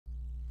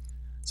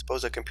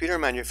Suppose a computer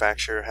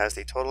manufacturer has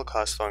the total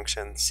cost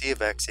function c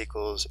of x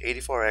equals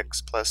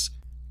 84x plus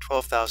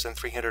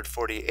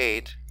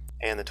 12,348,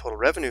 and the total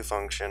revenue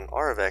function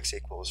r of x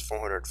equals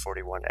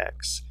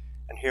 441x.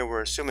 And here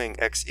we're assuming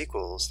x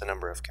equals the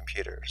number of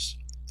computers.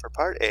 For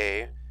part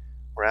A,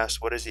 we're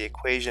asked what is the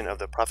equation of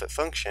the profit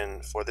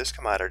function for this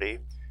commodity.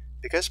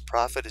 Because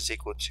profit is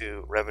equal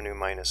to revenue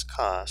minus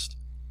cost,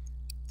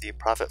 the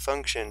profit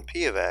function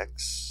p of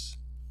x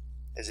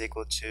is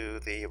equal to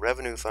the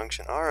revenue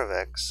function r of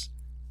x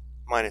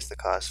minus the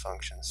cost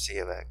function c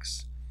of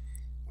x,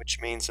 which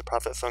means the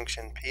profit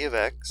function p of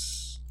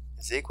x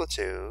is equal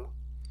to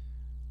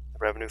the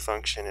revenue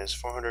function is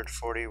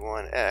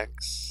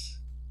 441x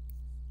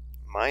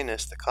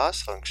minus the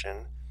cost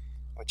function,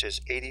 which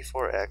is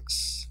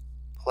 84x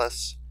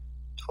plus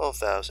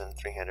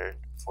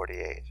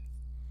 12,348.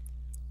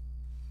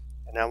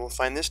 And now we'll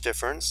find this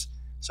difference.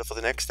 So for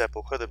the next step,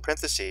 we'll clear the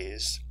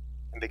parentheses,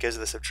 and because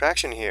of the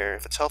subtraction here,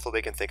 if it's helpful,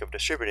 we can think of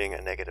distributing a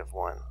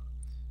 -1.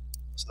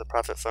 So the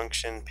profit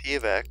function p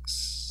of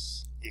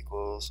x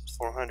equals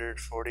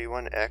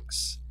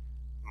 441x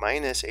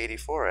minus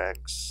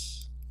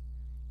 84x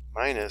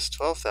minus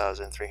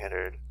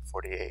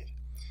 12,348.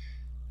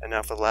 And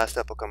now for the last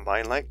step, we'll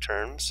combine like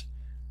terms.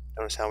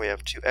 Notice how we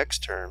have two x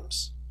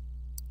terms.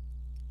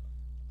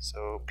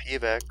 So p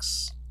of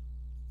x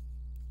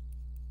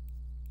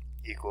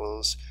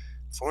equals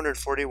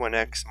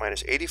 441x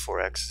minus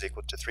 84x is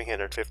equal to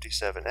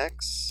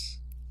 357x,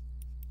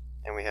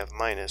 and we have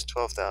minus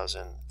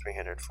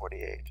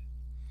 12,348.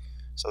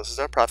 So this is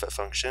our profit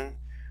function.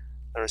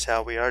 Notice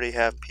how we already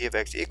have p of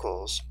x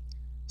equals,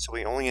 so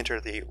we only enter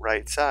the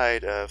right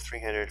side of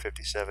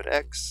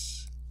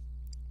 357x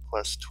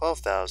plus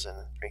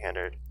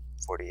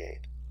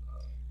 12,348.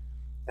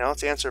 Now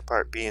let's answer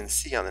part B and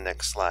C on the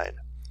next slide.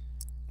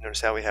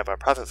 Notice how we have our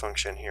profit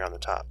function here on the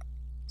top.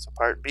 So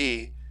part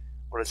B,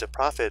 what is the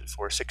profit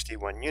for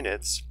 61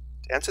 units?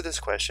 To answer this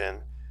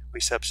question, we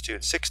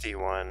substitute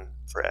 61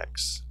 for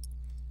x.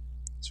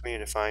 So we need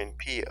to find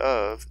p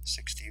of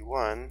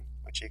 61,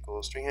 which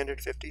equals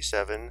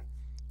 357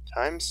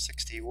 times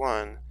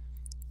 61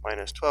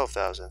 minus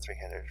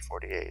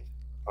 12,348.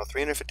 Well,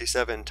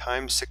 357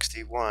 times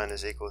 61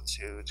 is equal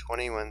to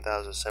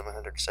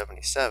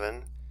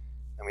 21,777,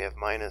 and we have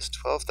minus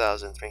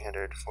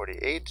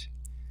 12,348.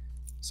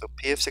 So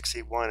p of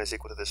 61 is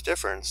equal to this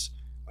difference,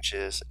 which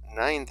is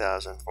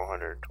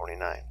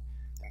 9,429.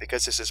 And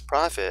because this is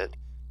profit,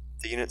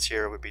 the units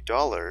here would be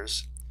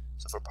dollars.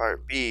 So for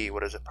part B,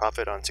 what is the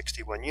profit on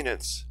 61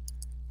 units?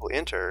 We'll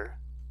enter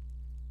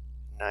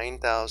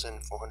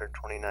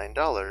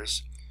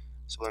 $9,429.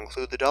 So we'll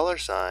include the dollar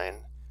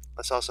sign.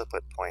 Let's also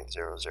put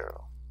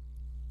 0.00.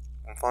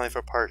 And finally,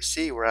 for part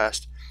C, we're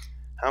asked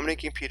how many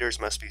computers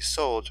must be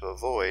sold to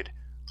avoid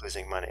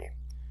losing money.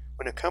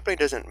 When a company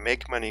doesn't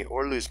make money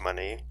or lose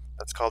money,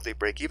 that's called the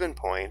break-even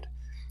point,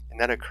 and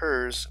that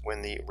occurs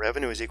when the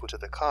revenue is equal to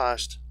the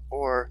cost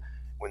or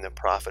when the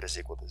profit is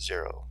equal to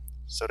 0.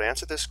 So to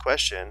answer this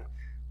question,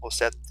 we'll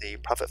set the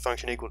profit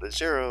function equal to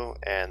 0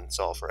 and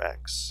solve for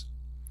x,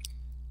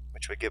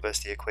 which would give us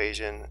the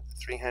equation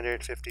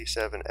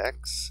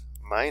 357x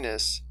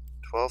minus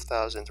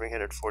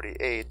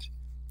 12,348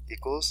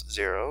 equals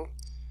 0.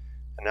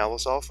 And now we'll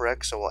solve for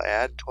x, so we'll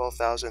add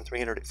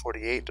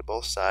 12,348 to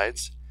both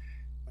sides,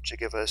 which will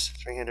give us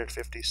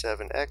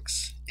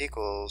 357x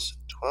equals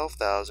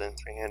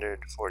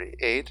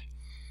 12,348.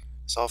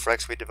 Solve for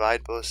x, we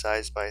divide both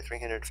sides by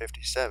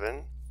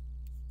 357.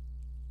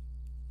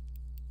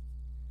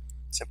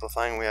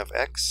 Simplifying, we have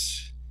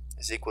x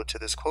is equal to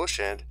this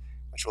quotient,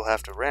 which we'll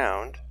have to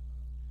round.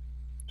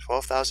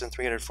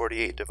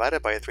 12,348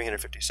 divided by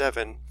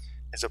 357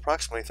 is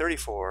approximately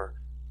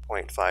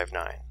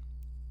 34.59.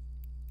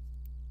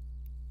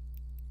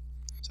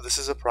 So this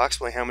is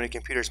approximately how many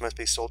computers must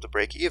be sold to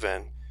break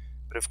even,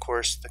 but of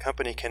course the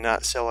company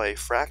cannot sell a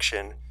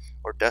fraction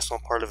or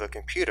decimal part of a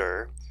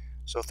computer.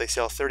 So if they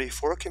sell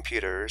 34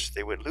 computers,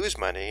 they would lose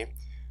money.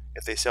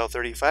 If they sell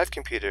 35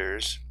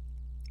 computers,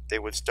 they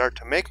would start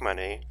to make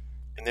money,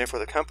 and therefore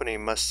the company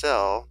must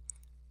sell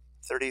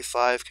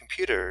 35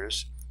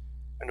 computers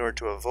in order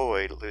to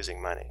avoid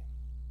losing money.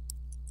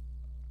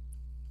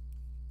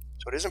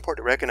 So it is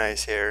important to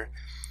recognize here,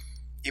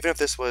 even if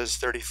this was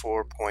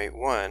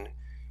 34.1,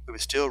 we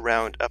would still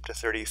round up to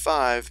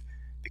 35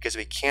 because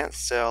we can't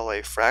sell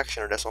a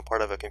fraction or decimal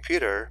part of a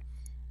computer,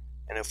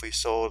 and if we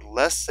sold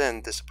less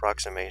than this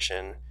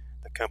approximation,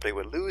 the company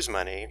would lose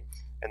money,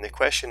 and the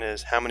question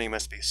is how many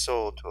must be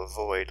sold to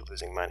avoid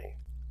losing money.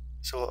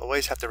 So we'll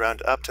always have to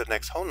round up to the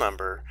next whole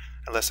number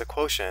unless the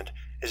quotient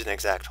is an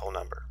exact whole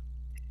number.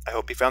 I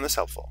hope you found this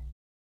helpful.